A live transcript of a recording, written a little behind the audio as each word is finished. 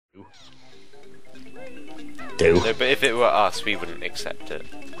Do. No, but if it were us, we wouldn't accept it.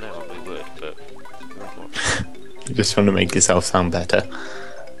 No, we would, but... You just want to make yourself sound better.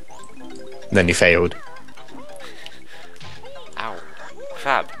 Then you failed. Ow.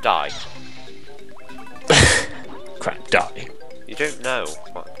 Crab, die. Crab, die. You don't know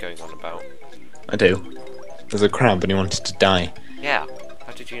what I'm going on about. I do. There's a crab and he wanted to die. Yeah,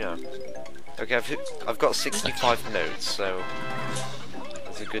 how did you know? Okay, I've got 65 notes, so...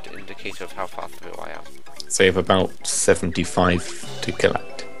 that's a good indicator of how far through I am. So you have about 75 to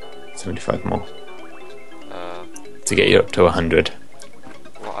collect. 75 more. To get you up to 100.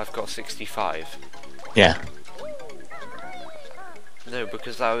 Well, I've got 65. Yeah. No,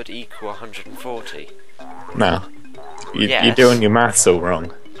 because that would equal 140. No. Yes. You're doing your maths all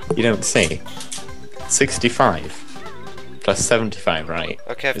wrong. You don't see. 65 plus 75, right?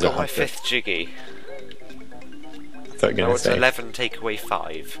 Okay, I've got my 5th Jiggy. I thought you were going Oh, to it's say 11 take away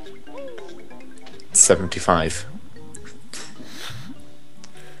 5. 75.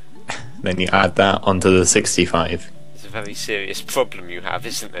 Then you add that onto the 65. It's a very serious problem you have,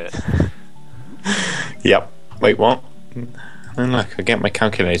 isn't it? Yep. Wait, what? And look, I get my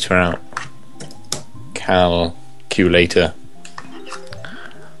calculator out. Calculator.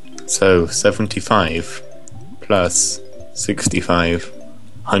 So 75 plus 65,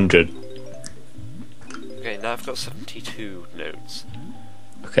 100. Okay, now I've got 72 notes.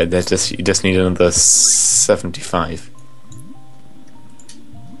 Okay, you just need another 75.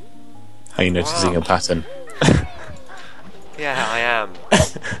 Are you noticing a pattern? Yeah, I am.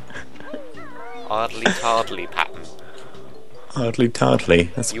 Ardly tardly pattern. Hardly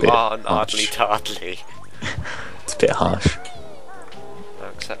tardly. That's a You bit are an harsh. ardly tardly. It's a bit harsh. I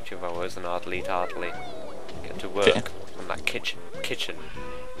accept your role as an ardly tardly. Get to work Yeah. on that kitchen. Kitchen.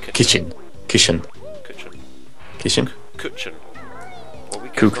 Kitchen. Kitchen. What are we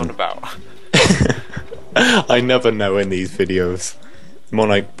going Kuchen. on about? I never know in these videos. More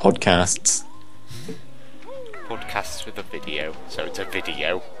like podcasts. Podcasts with a video, so it's a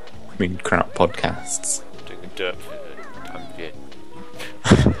video. I mean, crap podcasts. Doing a derp time vid.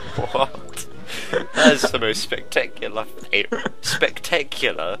 What? That's the most spectacular.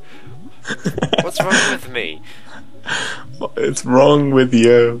 Spectacular? What's wrong with me? What's wrong with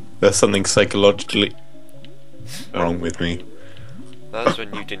you? There's something psychologically wrong with me. That's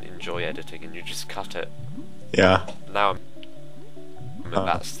when you didn't enjoy editing and you just cut it. Yeah. Now I'm at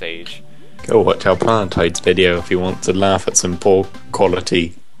that stage. Go watch our Planetides video if you want to laugh at some poor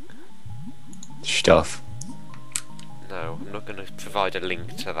quality stuff. No, I'm not going to provide a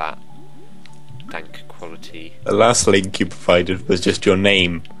link to that dank quality. The last link you provided was just your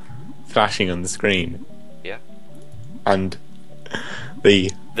name flashing on the screen. Yeah? And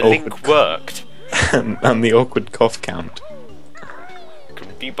the link worked. and the awkward cough count.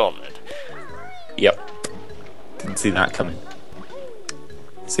 Couldn't be bothered. Yep. Didn't see that coming.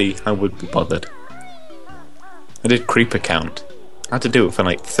 See, I would be bothered. I did creeper count. I had to do it for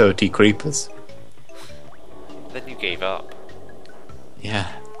like 30 creepers. Then you gave up. Yeah.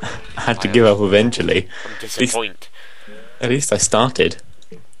 I had to give up eventually. I'm disappointed. At least I started.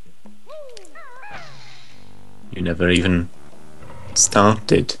 You never even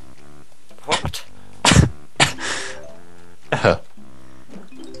started. What?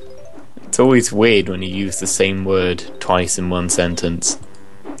 It's always weird when you use the same word twice in one sentence.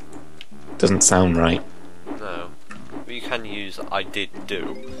 Doesn't sound right. No. But you can use I did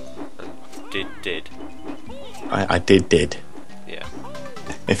do and did. I did. Yeah.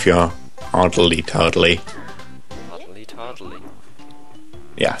 If you're hardly tardly. Hardly tardly.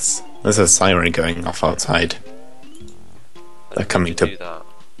 Yes. There's a siren going off outside. They're coming do to that.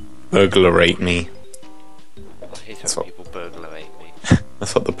 burglarate me. I hate That's when what- people burglarate me.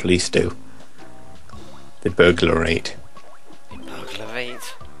 That's what the police do. They burglarate.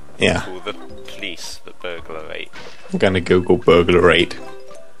 Burglarate? Yeah. Call the police that burglarate. I'm gonna Google burglarate.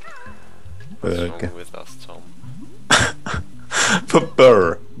 What's wrong with us, Tom? For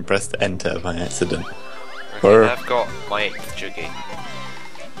burr. Pressed enter by accident. Okay, Burr. I've got my 8th Jiggy.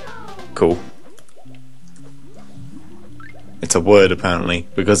 Cool. It's a word apparently,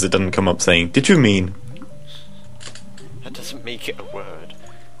 because it doesn't come up saying, did you mean? That doesn't make it a word.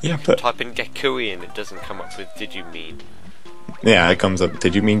 Yeah, but... Type in Geckooie and it doesn't come up with did you mean. Yeah, it comes up,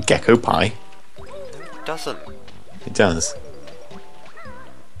 did you mean gecko pie? It doesn't. It does.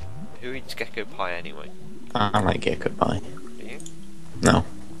 Who eats gecko pie anyway? I like gecko pie. Do you? No.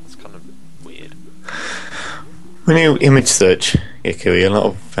 It's kind of weird. When you image search Geckooie, a lot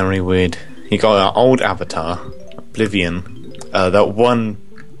of very weird... You got our old avatar, Oblivion, that one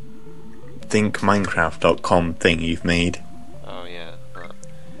thinkminecraft.com thing you've made. Oh yeah.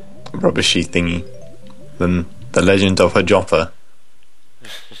 rubbishy thingy than The Legend of Hajoppa.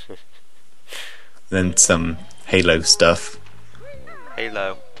 Then some Halo stuff.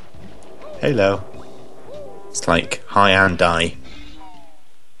 Halo. Halo. It's like hi and die.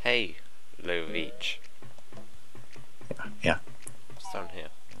 Hey, low reach. Yeah. What's down here?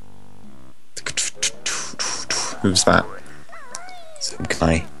 Who's that? Some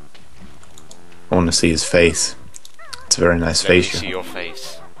guy. I want to see his face. It's a very nice Let me face. see your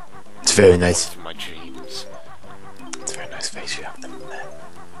face. It's very nice. Of my dreams. It's a very nice face you have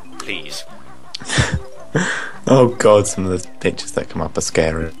there. Please. Oh god, some of the pictures that come up are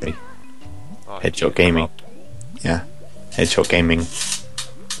scary. Oh, Headshot Gaming. Yeah. Headshot Gaming.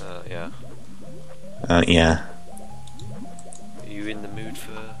 Yeah. Yeah. Are you in the mood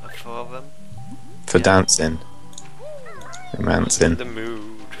for a forum? For dancing. Romancing. In the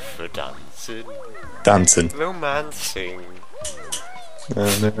mood for dancing. Dancing. Romancing.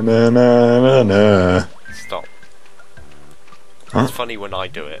 Na, na, na, na, na. Stop. Huh? It's funny when I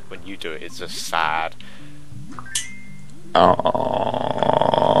do it. When you do it, it's just sad.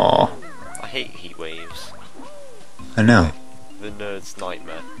 Aww. I hate heat waves. I know. The nerd's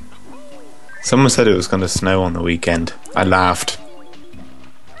nightmare. Someone said it was going to snow on the weekend. I laughed.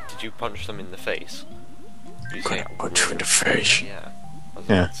 Did you punch them in the face? You Gonna say, punch you in the face. yeah. I was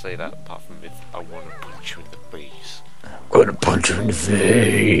Yeah. about to say that apart from if I want to punch you in the face. Gonna punch you in the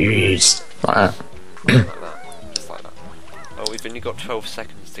face. Like that. Like that. Just like that. Oh, we've only got 12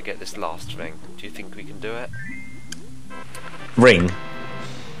 seconds to get this last ring. Do you think we can do it? Ring.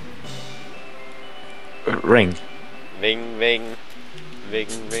 Ring. Ring, ring.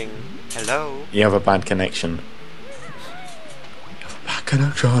 Ring, ring. Hello? You have a bad connection. You have a bad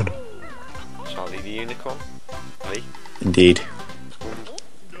connection. Charlie the Unicorn? Ready? Indeed.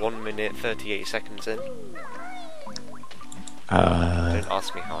 1 minute 38 seconds in. Don't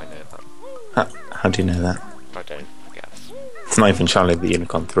ask me how I know that. How do you know that? I don't guess. It's not even Charlie the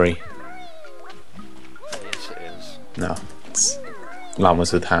Unicorn 3. Yes, it is. No, it's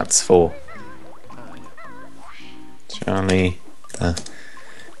Llamas with Hats 4. Oh, yeah. Charlie the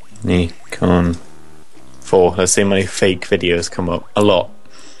Unicorn 4. Let's see how many fake videos come up. A lot.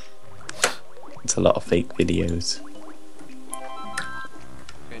 It's a lot of fake videos.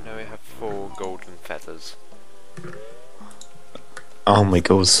 Okay, now we have 4 golden feathers. Oh my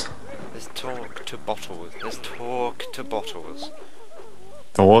gosh. Let's talk to bottles. Let's talk to bottles.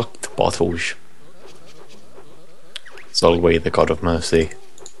 Talk to bottles. Solway, the God of Mercy.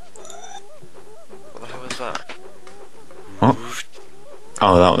 What the hell was that? What?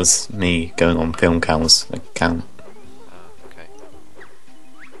 Oh, that was me going on Film Cal's account. Okay.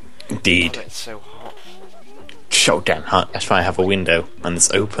 Indeed. Oh, it's so hot. So damn hot. That's why I have a window and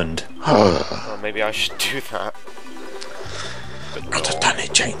it's opened. Oh, maybe I should do that. But Got a no. tiny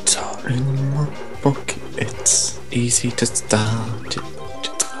chainsaw in my pocket. It's easy to start.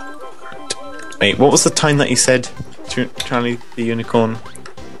 Wait, what was the time that you said, Charlie the Unicorn?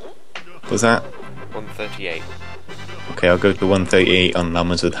 Was that? 138. Okay, I'll go to 138 on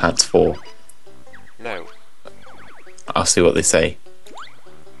Llamas with Hats 4. No. I'll see what they say.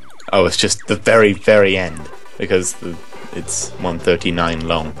 Oh, it's just the very, very end. Because it's 139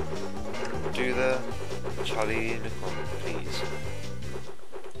 long. Do the Charlie Unicorn, please.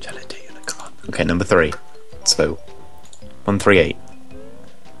 Charlie the Unicorn. Okay, number 3. So, 138.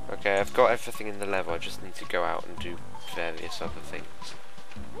 Okay, I've got everything in the level. I just need to go out and do various other things.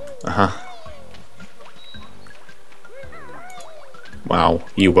 Uh-huh. Wow,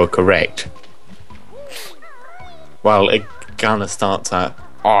 you were correct. Well, it kinda starts at,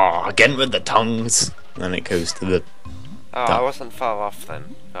 again with the tongues. And then it goes to the... Oh, I wasn't far off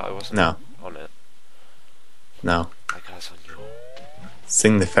then. I wasn't No. on it. No. Like I was on your...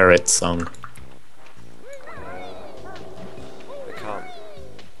 Sing the ferret song. I can't.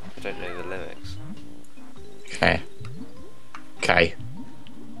 I don't know the lyrics. Okay. Okay.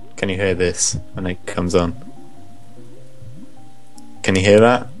 Can you hear this when it comes on? Can you hear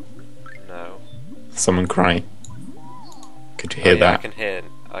that? No. Someone crying. Could you hear yeah, that?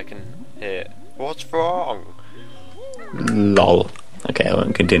 I can hear... What's wrong? Lol. Okay, I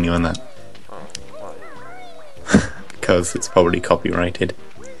won't continue on that. Oh, why? Because it's probably copyrighted.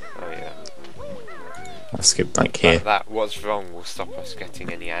 Oh yeah. I'll skip like here. That what's wrong will stop us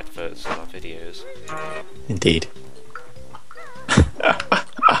getting any adverts on our videos. Indeed.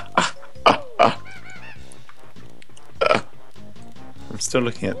 I'm still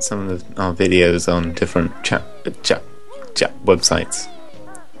looking at some of our videos on different chat websites.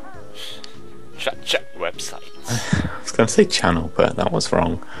 Chat websites. I was going to say channel, but that was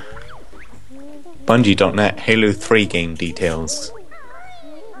wrong. Bungie.net Halo 3 game details.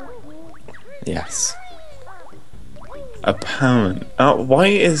 Yes. Apparent. Why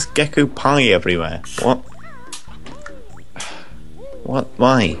is Geckooie pie everywhere? What? What?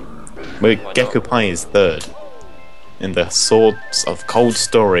 Why? Wait, Geckooie pie is third in the Swords of Cold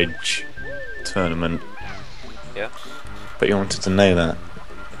Storage tournament. Yeah. But you wanted to know that.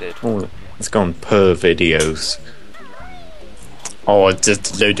 I did. Oh, let's go on per videos. Oh,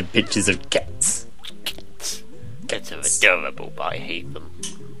 just a load of pictures of cats. Cats are adorable, but I hate them.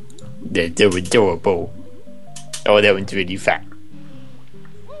 They're adorable. Oh, that one's really fat.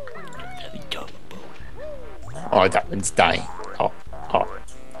 They're adorable. Oh, that one's dying. Oh, oh.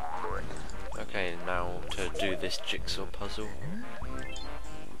 Okay, now to do this jigsaw puzzle.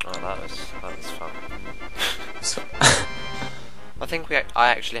 Oh, that was fun. I think I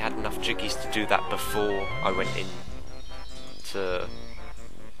actually had enough Jiggies to do that before I went in to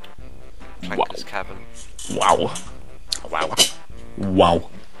Clanker's Cavern. Wow. Wow. Wow.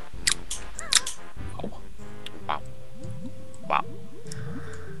 Wow. Wow.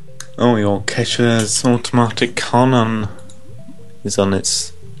 Oh, your Kesha's automatic cannon is on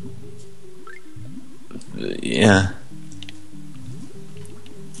its... Yeah.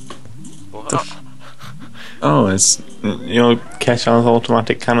 What? Oh, it's... Your Kesha's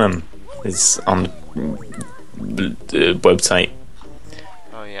automatic cannon is on the website.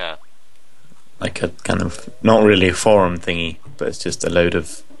 Oh, yeah. Like a kind of... Not really a forum thingy, but it's just a load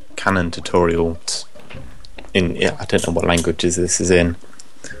of cannon tutorials. Yeah, I don't know what languages this is in.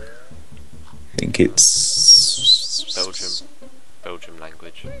 I think it's... Belgium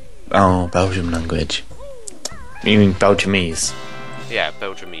language. Oh, Belgium language. You mean Belgiumese? Yeah,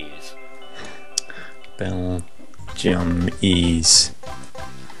 Belgiumese. Belgiumese.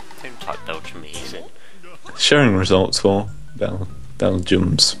 Don't type Belgiumese in. Showing results for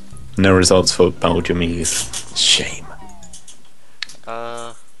Belgiums. No results for Belgiumese. Shame.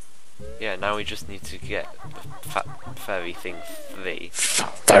 Yeah, now we just need to get the fairy thing 3.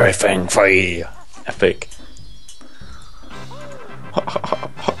 Fairy thing 3. Epic.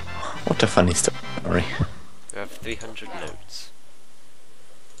 What a funny story. We have 300 notes.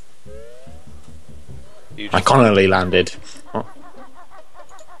 Iconically landed. Oh.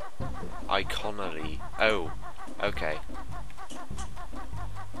 Iconically. Oh, okay.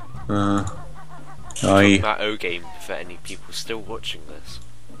 Talking about O game for any people still watching this.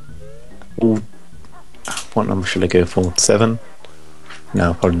 Ooh. What number should I go for? 7?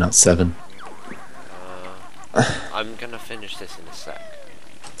 No, probably not 7. I'm gonna finish this in a sec.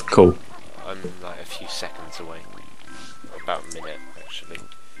 Cool. I'm like a few seconds away. About a minute, actually.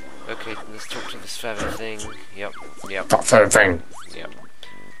 Okay, let's talk to this fairy thing. Yep. That fairy thing. Yep.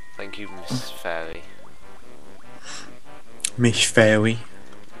 Thank you, Miss Fairy. Miss Fairy.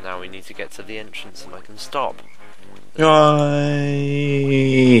 Now we need to get to the entrance and I can stop. Yay!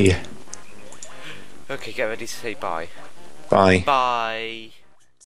 Okay, get ready to say bye. Bye. Bye!